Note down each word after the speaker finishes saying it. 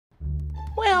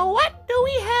Well, what do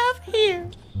we have here?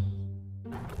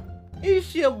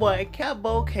 It's your boy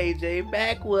Cabo KJ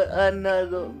back with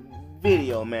another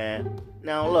video, man.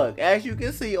 Now look, as you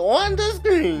can see on the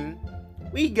screen,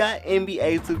 we got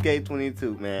NBA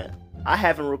 2K22, man. I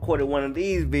haven't recorded one of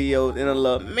these videos in a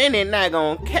little minute, not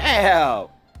gonna cap.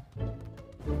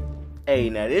 Hey,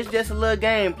 now this is just a little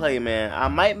gameplay, man. I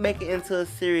might make it into a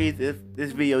series if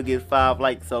this video gets 5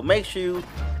 likes, so make sure you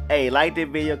like this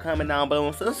video, comment down below,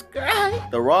 and subscribe.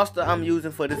 The roster I'm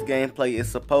using for this gameplay is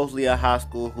supposedly a high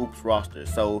school hoops roster,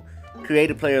 so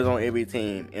creative players on every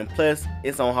team, and plus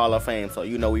it's on Hall of Fame, so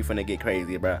you know we finna get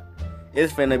crazy, bruh.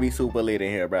 It's finna be super lit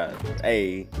in here, bruh.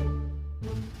 Hey,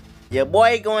 your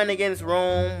boy going against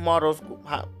Rome Model School.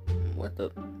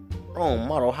 Rome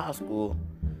Model High School?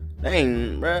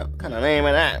 Dang, bruh, what kind of name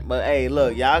is that? But hey,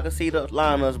 look, y'all can see the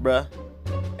lineups, bruh.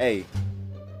 Hey.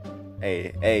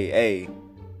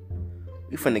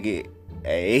 We finna get,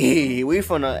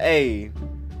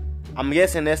 I'm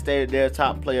guessing that's their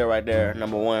top player right there,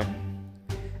 number 1.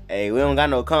 Hey, we don't got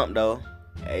no comp though.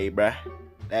 Hey, bruh,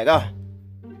 there you go. And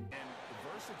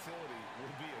versatility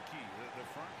will be a key. The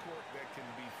front court that can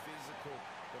be physical,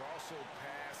 but also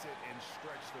pass it and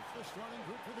stretch the starting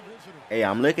group for the visitor. Hey,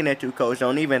 I'm looking at you, coach.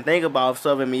 Don't even think about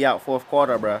subbing me out 4th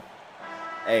quarter, bruh.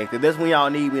 Hey, cause this when y'all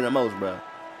need me the most, bruh.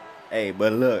 Hey,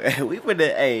 but look, we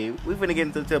finna get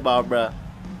into the tip-off, bruh.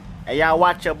 Hey, y'all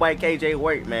watch your boy KJ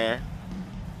work, man.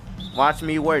 Watch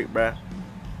me work, bruh.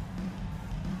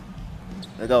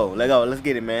 Let's go, let's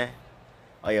get it, man.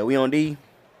 Oh yeah, we on D.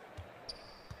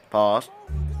 Pause.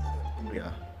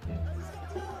 Yeah.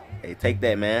 Hey, take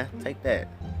that, man. Take that.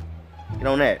 Get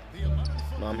on that.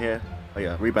 No, I'm here. Oh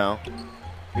yeah, rebound.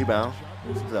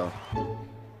 So,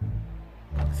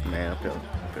 this man up here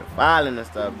filing and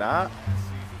stuff, dog.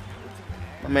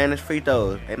 My man is free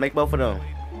throws. Hey, make both of them.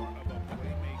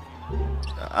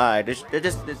 Alright, this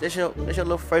your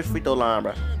little first free throw line,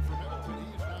 bro.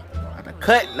 Not the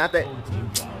cut, not that.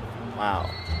 Wow.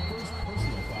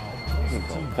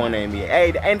 Point at me.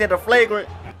 Hey, ain't that a flagrant?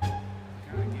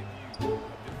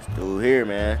 This dude here,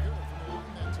 man.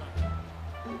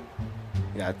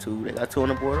 They got two on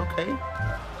the board, okay.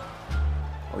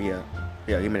 Oh yeah.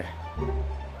 Yeah, give me that.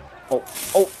 Oh,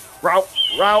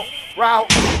 route.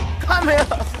 Come here.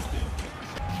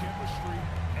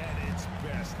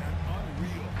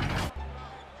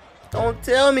 Don't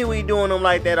tell me we doing them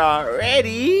like that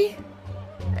already.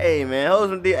 Hey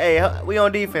man, hey, we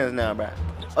on defense now, bro.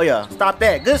 Oh yeah, stop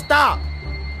that. Good stop,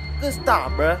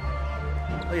 bro.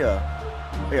 Oh yeah.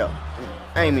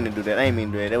 I ain't mean to do that.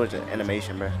 That was an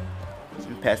animation, bro.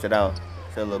 You pass it out.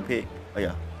 It's a little pick. Oh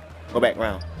yeah. Go back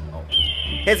round. Oh.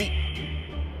 Hezzy.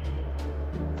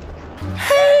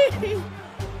 Hey.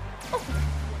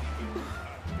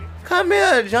 Come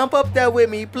here, jump up there with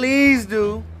me, please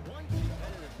do.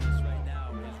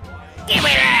 Give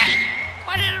me that!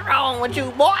 What is wrong with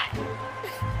you, boy?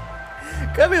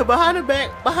 Come here, behind the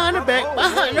back.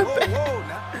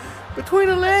 Between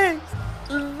the legs.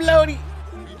 Loady.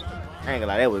 I ain't gonna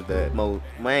lie, that was the most.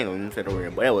 I ain't gonna even say the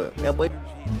word, but that boy.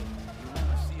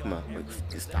 Come on,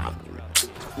 just stop.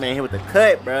 Man, here with the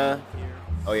cut, bruh.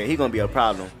 Oh yeah, he gonna be a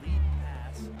problem.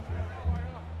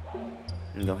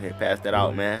 Go ahead, pass that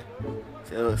out, man.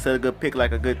 Set a good pick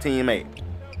like a good teammate.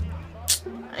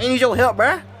 I ain't need your help,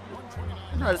 bruh.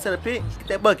 I know how to set a pick. Get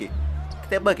that bucket.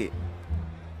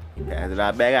 Pass it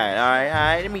out back.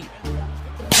 Alright. Let me.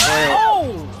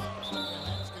 Oh!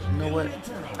 You know what?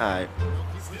 Alright.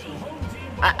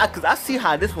 Cause I see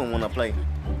how this one wanna play.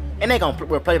 And they gonna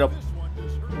play the.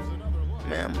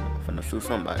 Man, I'm finna sue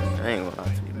somebody. I ain't gonna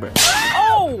lie to you, bruh.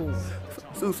 Oh!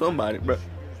 Sue somebody, bruh.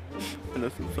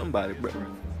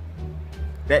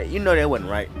 That, you know that wasn't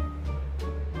right.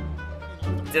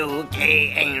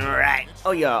 2K ain't right.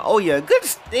 Oh yeah, good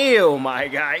steal, my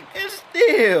guy. Good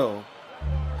steal.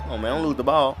 Come on, man, don't lose the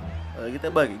ball. Get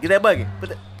that bucket. Put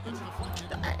that.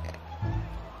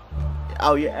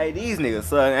 Oh yeah, hey, these niggas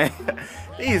suck.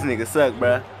 These niggas suck,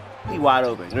 bruh. He wide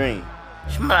open, green.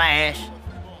 Smash.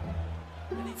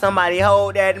 Somebody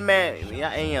hold that man.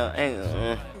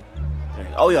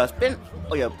 Oh yeah, spin.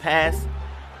 Oh yeah, pass.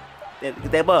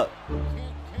 Get that buck.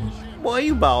 Boy,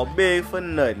 you ball big for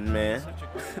nothing, man.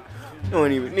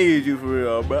 Don't even need you for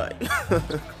real, bro.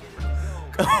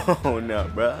 Come on now,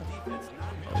 bro.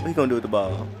 What you gonna do with the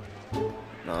ball?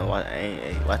 No, watch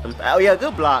them. Oh yeah,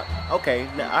 good block. Okay,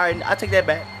 all right, I take that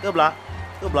back. Good block.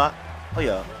 Oh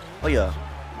yeah.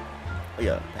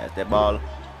 Pass that ball.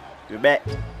 Give it back.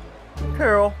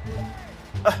 Curl.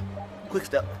 Quick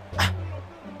step.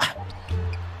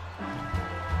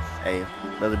 Hey,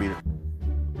 another beater.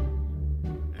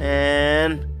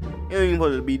 And You ain't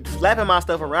supposed to be slapping my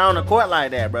stuff around the court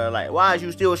like that, bro. Like, why is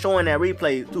you still showing that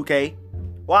replay, 2K?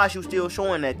 Why is you still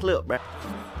showing that clip, bro?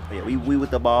 But yeah, we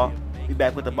with the ball. We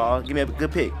back with the ball. Give me a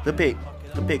good pick. Good pick.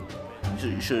 Good pick.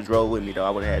 You should have drove with me, though. I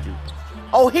would have had you.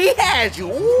 Oh, he had you.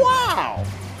 Wow.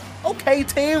 Okay,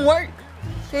 teamwork.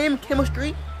 Team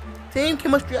chemistry. Team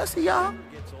chemistry. I see y'all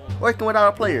working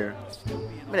without a player.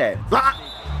 Look at that. Block.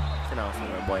 Sit down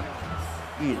somewhere, boy.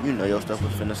 You know your stuff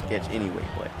was finna sketch anyway,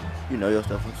 boy. You know your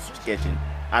stuff was sketching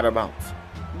out of bounds.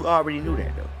 You already knew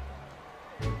that, though.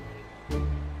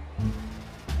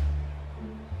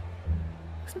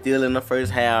 Still in the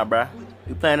first half, bruh.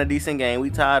 We playing a decent game.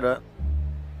 We tied up.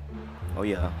 Oh,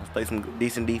 yeah. Let's play some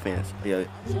decent defense. Oh, yeah.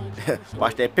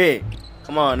 Watch that pick.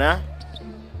 Come on, now.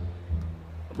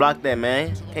 Block that,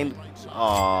 man. Can't...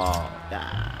 Oh,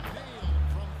 God.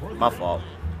 My fault.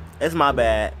 It's my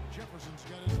bad.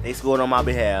 They scored on my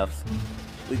behalf.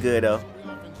 We good, though.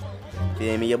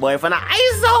 Feel me? Your boy finna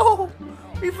ISO.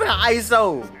 We finna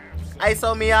ISO.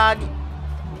 ISO Myleague.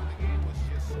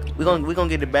 We gonna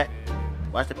get it back.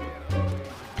 Watch the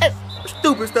that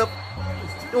stupid stuff.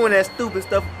 Doing that stupid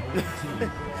stuff.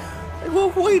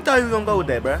 Who you thought you was gonna go with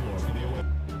that, bruh?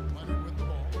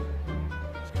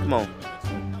 Come on.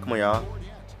 Come on, y'all.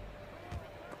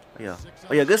 Oh, yeah.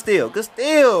 Oh, yeah. Good steal. Good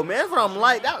steal, man. That's what I'm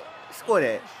like. Score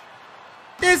that.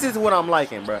 This is what I'm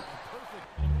liking, bruh.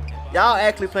 Y'all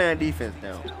actually playing defense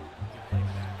now.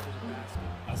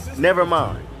 Never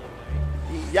mind.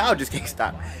 Y'all just can't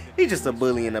stop. He's just a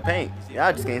bully in the paint.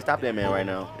 Y'all just can't stop that man right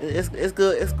now. It's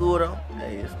good. It's cool though.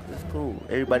 Hey, it's cool.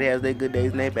 Everybody has their good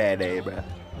days and their bad days, bro.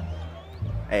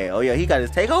 Hey, oh yeah, he got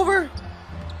his takeover.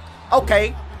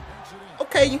 Okay,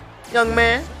 okay, young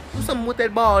man, do something with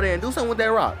that ball then. Do something with that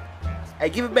rock. Hey,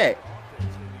 give it back.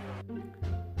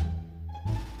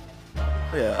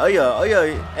 Oh yeah, oh yeah, oh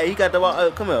yeah. Hey, he got the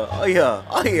ball. Come here. Oh yeah,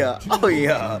 oh yeah, oh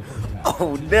yeah.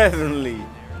 Oh, definitely,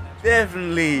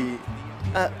 definitely.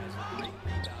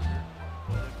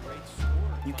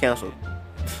 You canceled.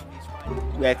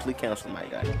 You actually canceled, my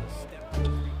guy.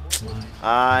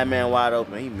 Alright, man, wide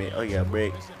open. He made. Oh yeah,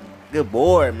 break. Good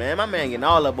board, man. My man getting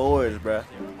all the boards, bruh.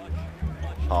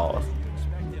 Pause.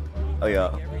 Oh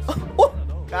yeah. Oh,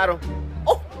 got him.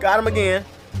 Oh, got him again.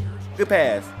 Good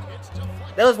pass.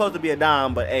 That was supposed to be a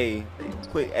dime, but hey,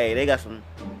 quick. Hey, they got some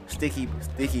sticky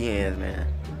hands, man.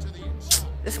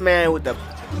 This man with the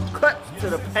cut to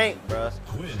the paint, bruh.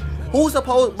 Who's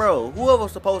supposed, bro?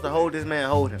 Whoever's supposed to hold this man,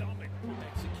 hold him.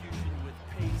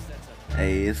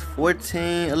 Hey, it's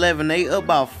 14-11.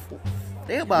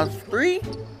 They about 3.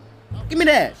 Give me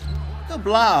that. Good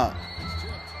block.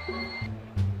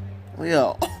 Oh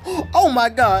yeah. Oh my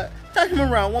God. Turn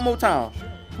him around one more time.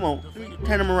 Come on.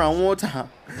 Turn him around one more time.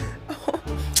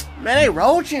 Man, they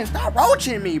roaching. Stop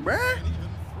roaching me, bruh.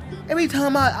 Every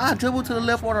time I dribble to the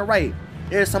left or the right,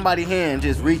 there's somebody's hand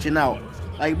just reaching out.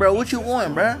 Like, bro, what you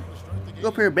want, bruh? You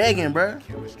up here begging, bruh.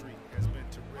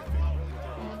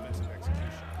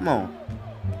 Come on.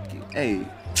 Hey.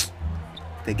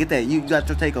 Get that. You got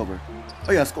your takeover.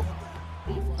 Oh, yeah, score.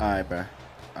 All right, bruh.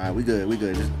 All right, we good. We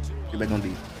good. Just get back on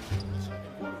D.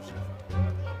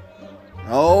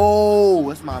 Oh,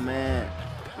 that's my man.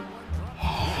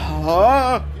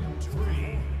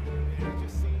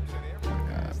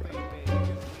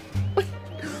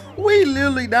 We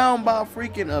literally down by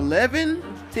freaking 11?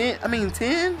 10? I mean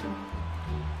 10?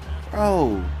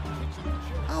 Bro.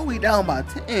 How are we down by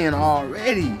 10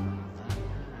 already?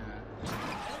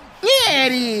 Yeah,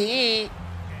 it is.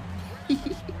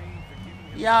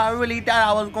 Y'all really thought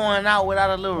I was going out without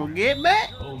a little get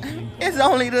back? It's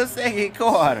only the second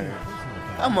quarter.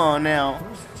 Come on now.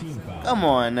 Come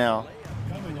on now.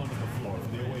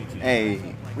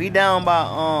 Hey, we down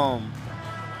by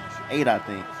 8, I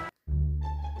think.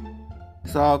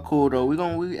 It's all cool though. We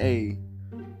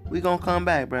gonna come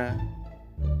back, bruh.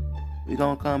 We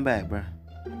gonna come back, bruh.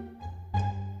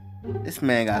 This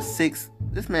man got 6.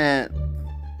 This man,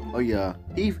 oh yeah,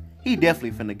 he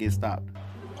definitely finna get stopped.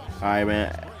 All right,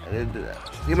 man.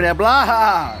 Give me that block.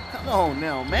 Come on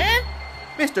now, man.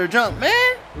 Mr. Jump,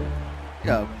 man.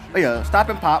 Yo, oh yeah, stop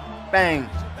and pop, bang.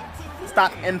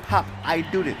 Stop and pop. I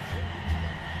do this.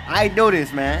 I do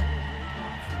this, man.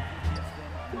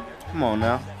 Come on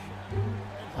now.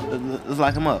 Let's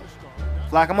lock him up.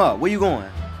 Let's lock him up. Where you going?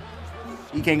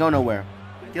 You can't go nowhere.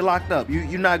 Get locked up.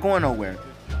 You're not going nowhere.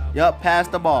 Yup, pass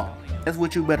the ball. That's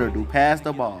what you better do. Pass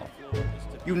the ball.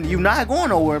 You not going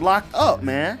nowhere. Locked up,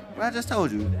 man. What I just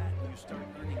told you.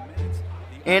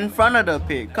 In front of the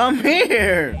pick. Come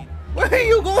here. Where are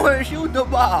you going? Shoot the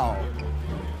ball.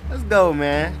 Let's go,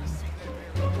 man.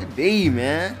 Good D,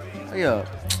 man. Oh, yeah.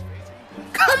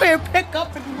 Come here. Pick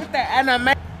up with that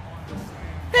anime.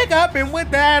 Pick back up and with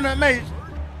the animation.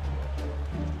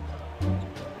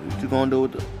 What you gonna do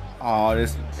with the... Oh,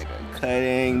 this nigga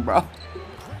cutting, bro.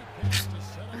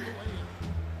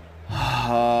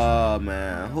 Oh,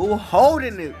 man. Who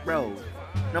holding it, bro?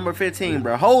 Number 15,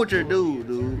 bro. Hold your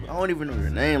dude. I don't even know your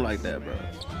name like that, bro.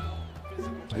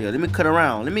 Yeah, let me cut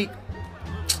around. Let me...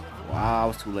 Wow, I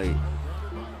was too late.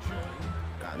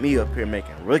 Got me up here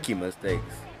making rookie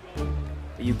mistakes. Where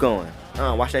you going?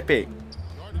 Watch that pick.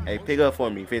 Hey, pick up for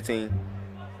me, 15.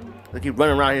 Look, he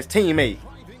running around his teammate.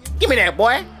 Give me that,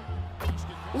 boy.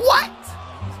 What?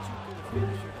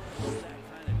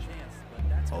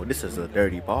 Oh, this is a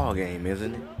dirty ball game,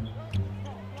 isn't it?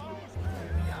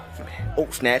 Oh,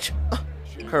 snatch.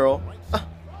 Curl.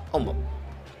 Oh, my.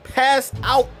 Pass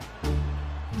out.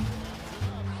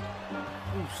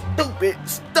 You stupid,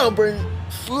 stubborn,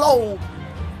 slow.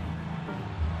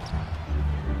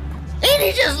 And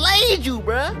he just laid you,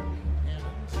 bruh.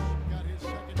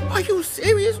 Are you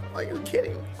serious? Are you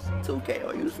kidding? 2K,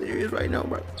 are you serious right now,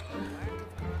 bro?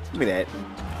 Give me that.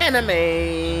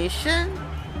 Animation.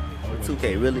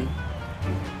 2K, really?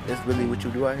 That's really what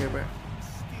you do out here, bro?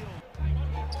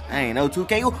 I ain't no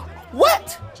 2K.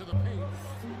 What?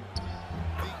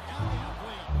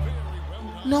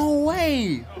 No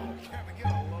way.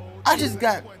 I just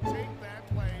got...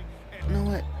 You know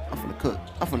what? I'm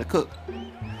finna cook.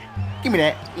 Give me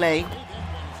that.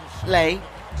 Lay.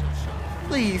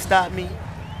 Please stop me.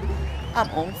 I'm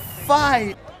on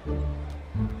fire.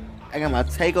 I got my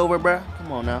takeover, bro.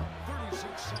 Come on now.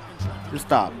 Let's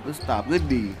stop. Good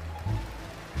D.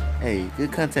 Hey,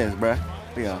 good contest, bro.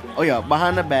 Yeah. Oh yeah,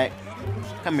 behind the back.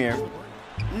 Come here.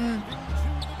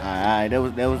 Alright, that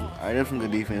was alright. That was some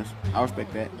good defense. I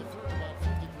respect that.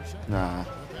 Nah.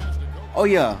 Oh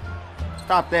yeah.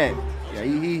 Stop that.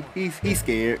 Yeah, he's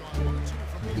scared.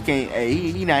 He can't. Hey,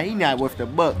 he not worth the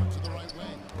buck.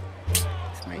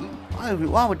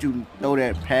 Man, why would you throw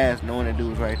that pass knowing that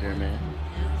dude was right there, man?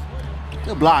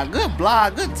 Good block,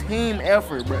 good team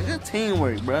effort, bro. Good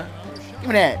teamwork, bro. Give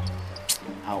me that.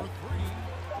 Out.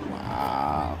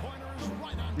 Wow.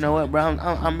 You know what, bro?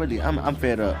 I'm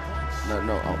fed up.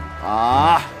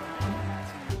 No.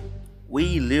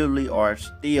 We literally are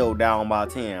still down by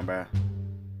 10, bro.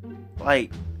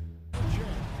 Like,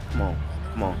 come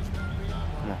on.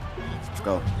 Let's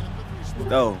go.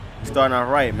 Starting off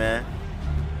right, man.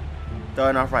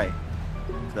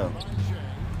 Let's go.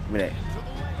 Give me that.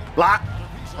 Block.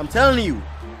 I'm telling you.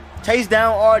 Chase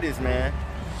down artists, man.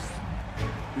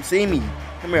 You see me.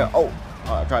 Come here. Oh,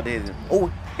 I tried to hit him.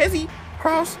 Oh, Heyy.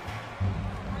 Cross.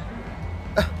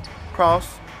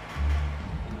 Cross.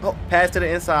 Oh, pass to the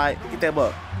inside. Get that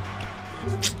buck.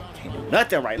 Can't do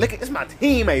nothing right. Look, it's my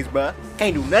teammates, bruh.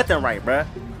 Can't do nothing right, bruh.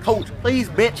 Coach, please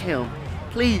bench him.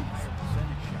 Please.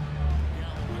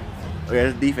 Oh, yeah,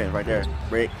 that's defense right there.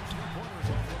 Break.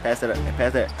 Pass that.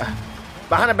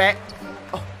 Behind the back.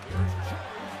 Oh.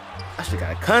 I should have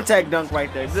got a contact dunk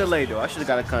right there. Good lay, though. I should have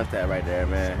got a contact right there,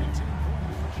 man.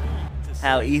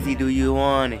 How easy do you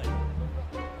want it?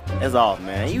 That's off,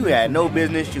 man. You had no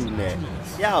business shooting that.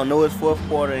 Y'all know it's fourth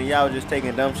quarter and y'all just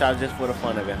taking dumb shots just for the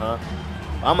fun of it, huh?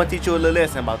 I'm going to teach you a little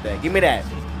lesson about that. Give me that.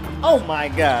 Oh, my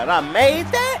God. I made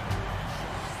that?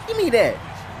 Give me that.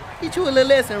 Teach you a little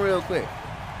lesson real quick.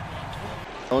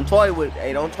 Don't toy with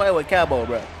Cabo,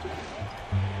 bro.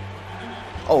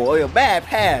 Oh, yeah, bad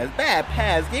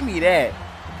pass. Give me that.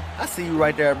 I see you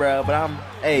right there, bro, but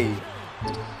hey.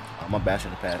 Oh, my bad, I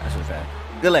should have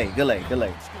passed. Good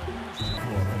lay.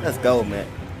 Let's go, man.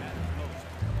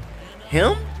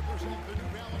 Him?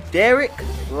 Derek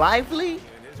Lively,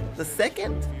 the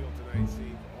second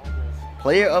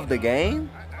player of the game?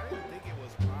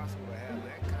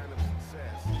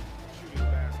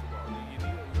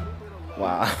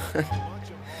 Wow.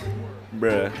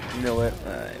 Bruh, you know what?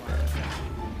 Alright, man.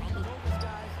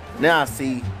 Now I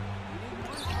see.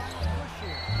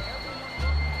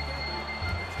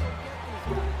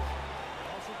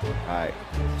 Alright.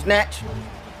 Snatch.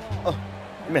 Oh,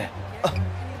 man.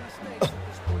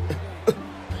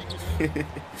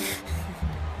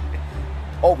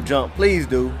 Oh, jump. Please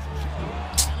do.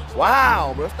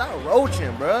 Wow, bro. Stop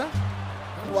roaching, bro.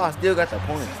 Oh, I still got the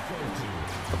point.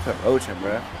 Stop roaching,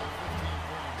 bro.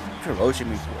 You're roaching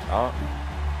me for it, dog.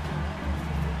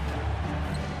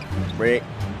 Break.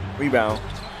 Rebound.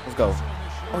 Let's go.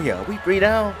 Oh, yeah. We 3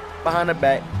 down. Behind the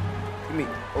back. Give me.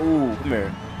 Oh, come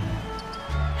here.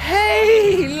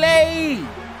 Hey, lay.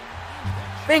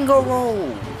 Finger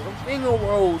rolls. The finger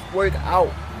rolls work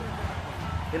out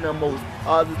in the most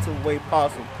positive way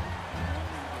possible.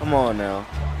 Come on now.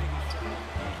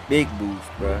 Big boost,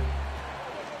 bro.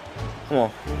 Come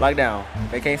on. Lock down.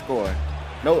 They can't score.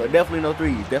 No, definitely no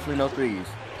threes.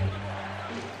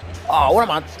 Oh, what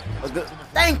am I?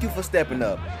 Thank you for stepping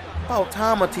up. About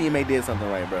time my teammate did something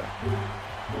right, bro. All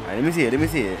right, let me see it. Let me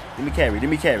see it. Let me carry. Let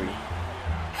me carry.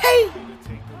 Hey.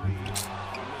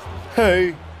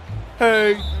 Hey.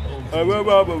 Hey. I don't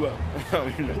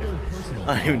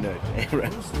even know. Hey, bro.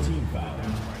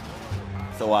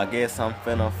 So I guess I'm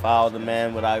finna foul the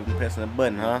man without even pressing the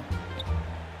button, huh?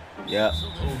 Yep.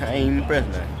 I ain't even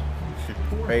pressing that.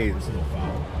 Crazy.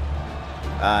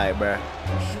 Alright, bro.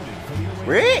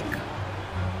 Rick?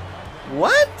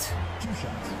 What?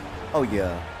 Oh,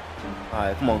 yeah.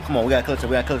 Alright, come on. We gotta clutch up.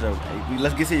 Hey,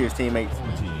 let's get serious, teammates.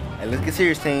 Hey, let's get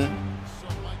serious, team.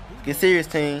 Get serious,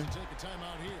 team.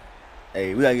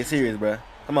 Hey, we gotta get serious, bro.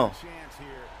 Come on.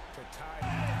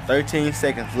 13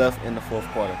 seconds left in the fourth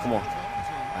quarter. Come on.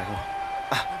 Right, come on.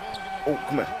 Oh,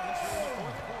 come here.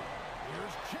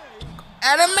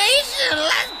 Animation!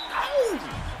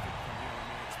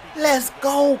 Let's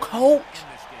go, coach.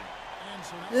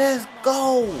 Let's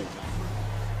go.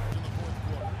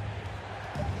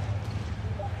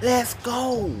 Let's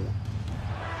go.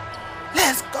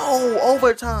 Let's go.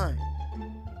 Overtime.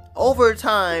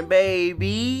 Overtime,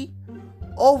 baby.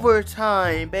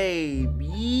 Overtime,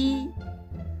 baby.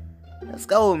 Let's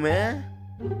go, man.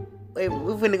 Wait,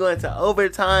 we're finna go into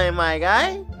overtime, my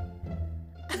guy.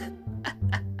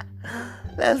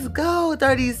 Let's go.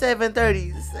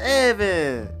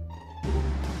 37-37.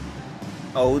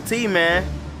 OT, man.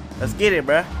 Let's get it,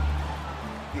 bruh.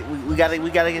 We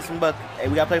gotta get some buckets. Hey,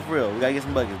 we gotta play for real. We gotta get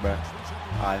some buckets, bruh.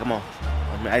 Alright, come on.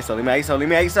 Let me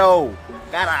ISO.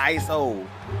 Gotta ISO.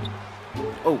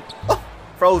 Oh,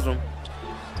 froze him.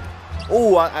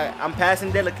 Oh, I'm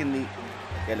passing delicately.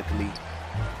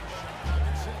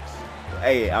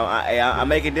 Hey, I'm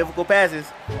making difficult passes.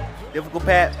 Difficult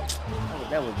pass. Oh,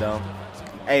 that was dumb.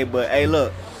 Hey, but hey,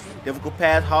 look, difficult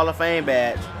pass Hall of Fame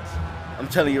badge. I'm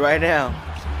telling you right now.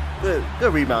 Good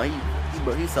rebound.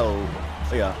 He's so.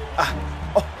 Oh yeah.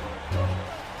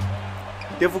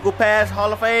 Difficult pass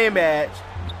Hall of Fame badge.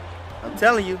 I'm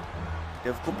telling you,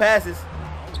 difficult passes.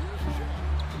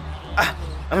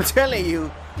 I'm telling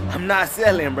you, I'm not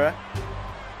selling, bruh.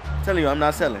 I'm telling you, I'm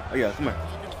not selling. Oh yeah, come here.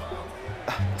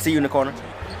 See you in the corner.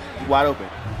 You wide open.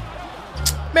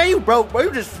 Man, you broke, bro.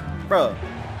 You just, bro.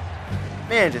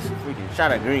 Man, just freaking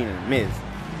shot a green and missed.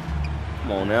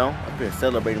 Come on now. I've been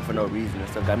celebrating for no reason and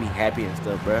stuff. Got me happy and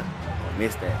stuff, bro. I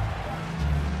missed that.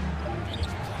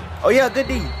 Oh yeah, good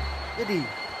D.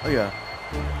 Oh yeah.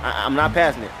 I'm not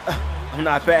passing it. I'm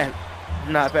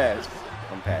passing.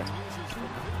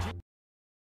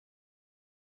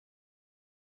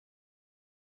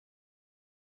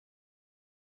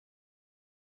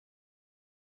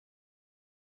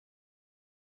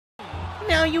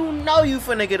 Now you know you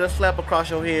finna get a slap across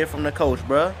your head from the coach,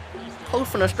 bruh. Coach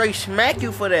finna straight smack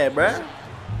you for that, bruh.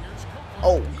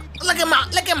 Oh, look at my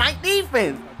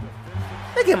defense.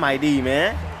 Look at my D,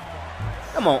 man.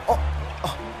 Come on. Oh,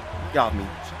 get off me,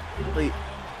 please.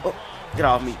 Oh, get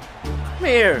off me. Come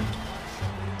here.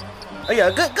 Oh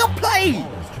yeah, good play.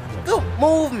 Good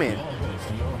movement.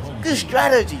 Good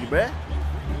strategy, bruh.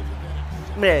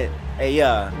 Man, hey,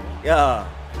 yeah.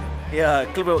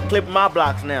 Clip my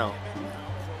blocks now.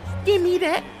 Give me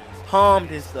that. Palm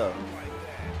this stuff.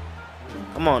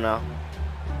 Come on now.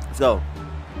 Let's go.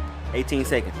 18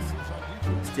 seconds.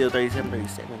 Still 37. God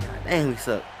dang, we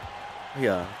suck.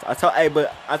 Yeah. I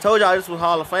told y'all this was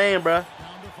Hall of Fame, bruh.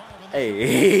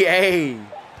 Hey.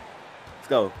 Let's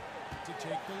go.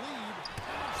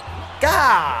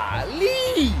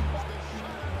 Golly.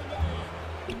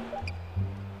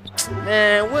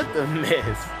 Man, what the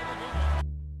mess?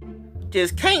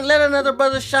 Just can't let another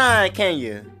brother shine, can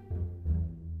you?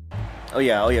 Oh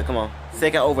yeah, come on.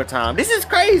 Second overtime. This is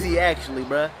crazy, actually,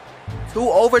 bruh. 2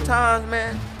 overtimes,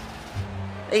 man.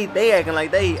 They acting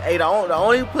like they the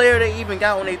only player they even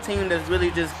got on their team that's really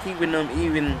just keeping them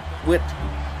even with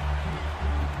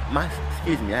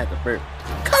excuse me, I had to burp.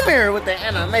 Come here with the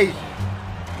animation.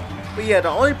 But yeah, the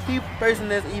only person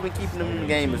that's even keeping them in the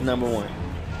game is number 1.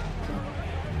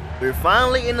 We're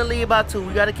finally in the lead by 2.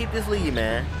 We gotta keep this lead,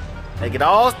 man. Like it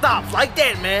all stops like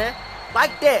that, man.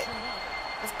 Like that.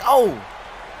 Let's go.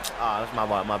 Oh, that's my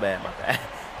bad.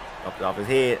 Up off his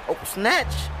head. Oh,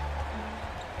 snatch.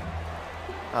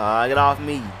 Get off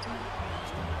me.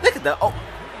 Look at that. Oh,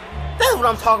 that's what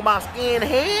I'm talking about,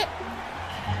 skinhead.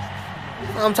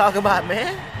 That's what I'm talking about,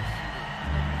 man.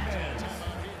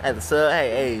 Had to sub.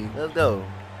 Hey, let's go.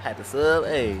 Had to sub.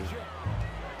 Hey, you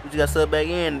just got sub back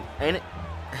in, ain't it?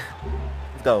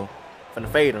 Let's go. Finna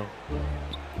fade him.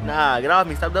 Nah, get off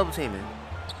me. Stop double teaming.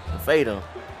 Finna fade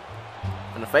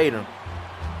him.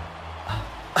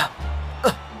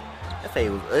 That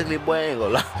fade was ugly, boy. I ain't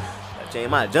gonna lie. I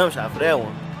changed my jump shot for that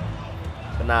one.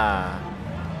 But nah.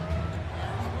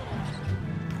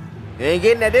 You ain't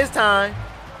getting that this time.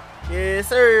 Yes,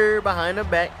 sir. Behind the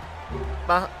back.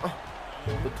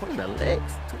 Between the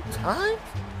legs 2 times?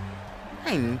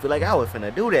 I didn't even feel like I was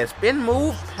finna do that. Spin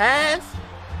move, pass.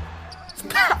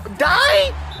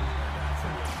 Die?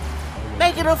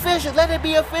 Make it official. Let it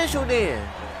be official then.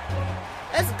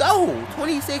 Let's go.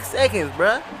 26 seconds,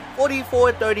 bruh.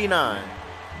 44-39.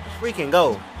 Freaking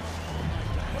go.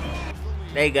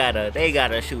 They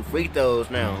gotta shoot free throws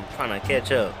now. Trying to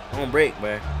catch up. On break,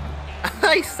 bruh.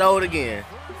 I sold again.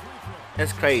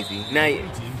 That's crazy. Now,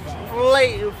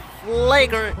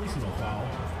 flagrant.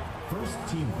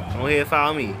 Don't here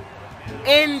foul me.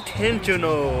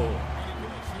 Intentional.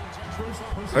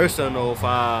 Personal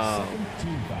foul.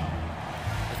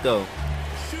 Let's go.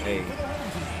 Hey.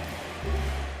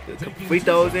 Free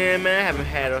throws in, man. I haven't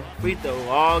had a free throw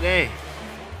all game.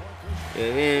 Yeah,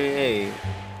 hey.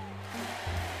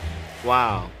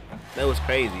 Wow. That was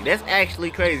crazy. That's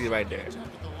actually crazy right there.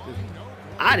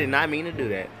 I did not mean to do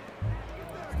that.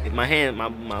 My hand,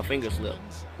 my finger slipped.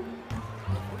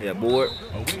 Yeah, board.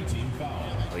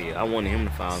 Oh yeah, I wanted him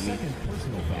to foul me.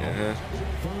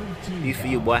 These for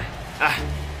you, boy.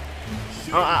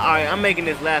 Alright, I'm making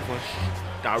this last one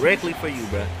directly for you,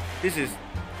 bro. This is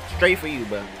straight for you,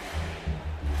 bro.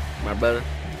 My brother.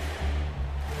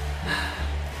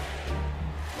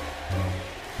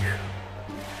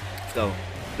 Let's go.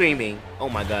 Green bean. Oh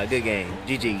my god, good game.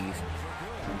 GG's.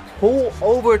 2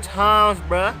 overtimes,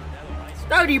 bruh.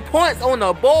 30 points on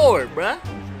the board, bruh.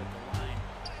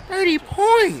 30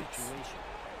 points.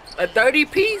 A 30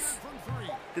 piece?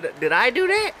 Did I do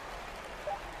that?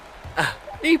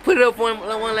 He put it up one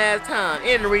last time.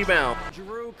 And the rebound.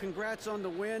 Giroux, congrats on the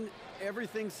win.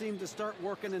 Everything seemed to start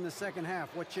working in the second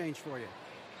half. What changed for you?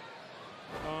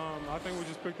 I think we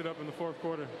just picked it up in the fourth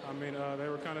quarter. I mean, they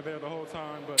were kind of there the whole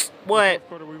time, but what?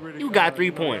 Quarter, we really You got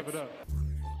 3 points.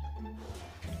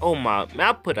 Oh my, man,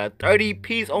 I put a 30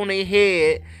 piece on their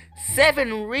head.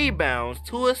 7 rebounds,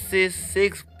 2 assists,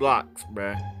 6 blocks,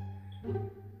 bruh.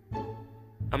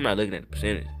 I'm not looking at the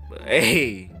percentage, but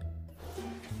hey.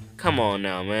 Come on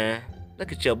now, man.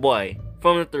 Look at your boy.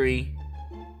 From the 3.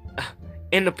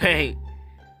 In the paint.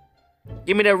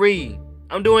 Give me that read.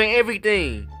 I'm doing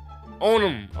everything. On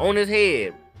him. On his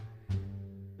head.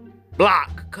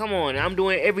 Block. Come on. I'm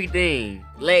doing everything.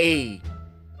 Lay.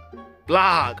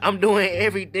 Block. I'm doing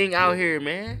everything out here,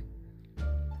 man.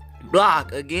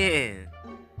 Block again.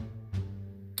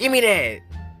 Give me that.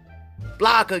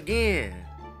 Block again.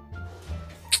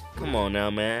 Come on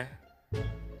now, man.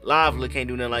 Lively can't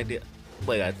do nothing like that.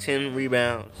 Boy got 10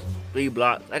 rebounds, 3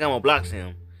 blocks. I got more blocks than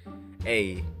him.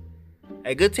 Hey,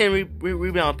 a good 10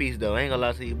 rebound piece though. I ain't gonna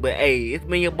lie to you. But hey, it's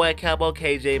been your boy Cowboy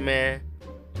KJ, man.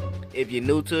 If you're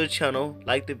new to the channel,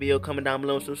 like the video, comment down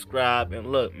below and subscribe.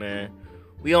 And look, man,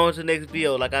 we on to the next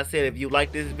video. Like I said, if you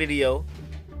like this video,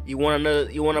 you want an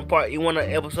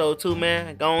episode 2,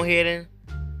 man, go ahead and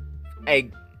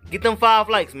hey, get them 5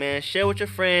 likes, man. Share with your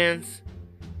friends.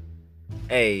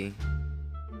 Hey,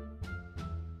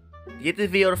 get this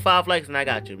video to 5 likes and I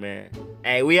got you, man.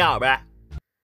 Hey, we out, bruh.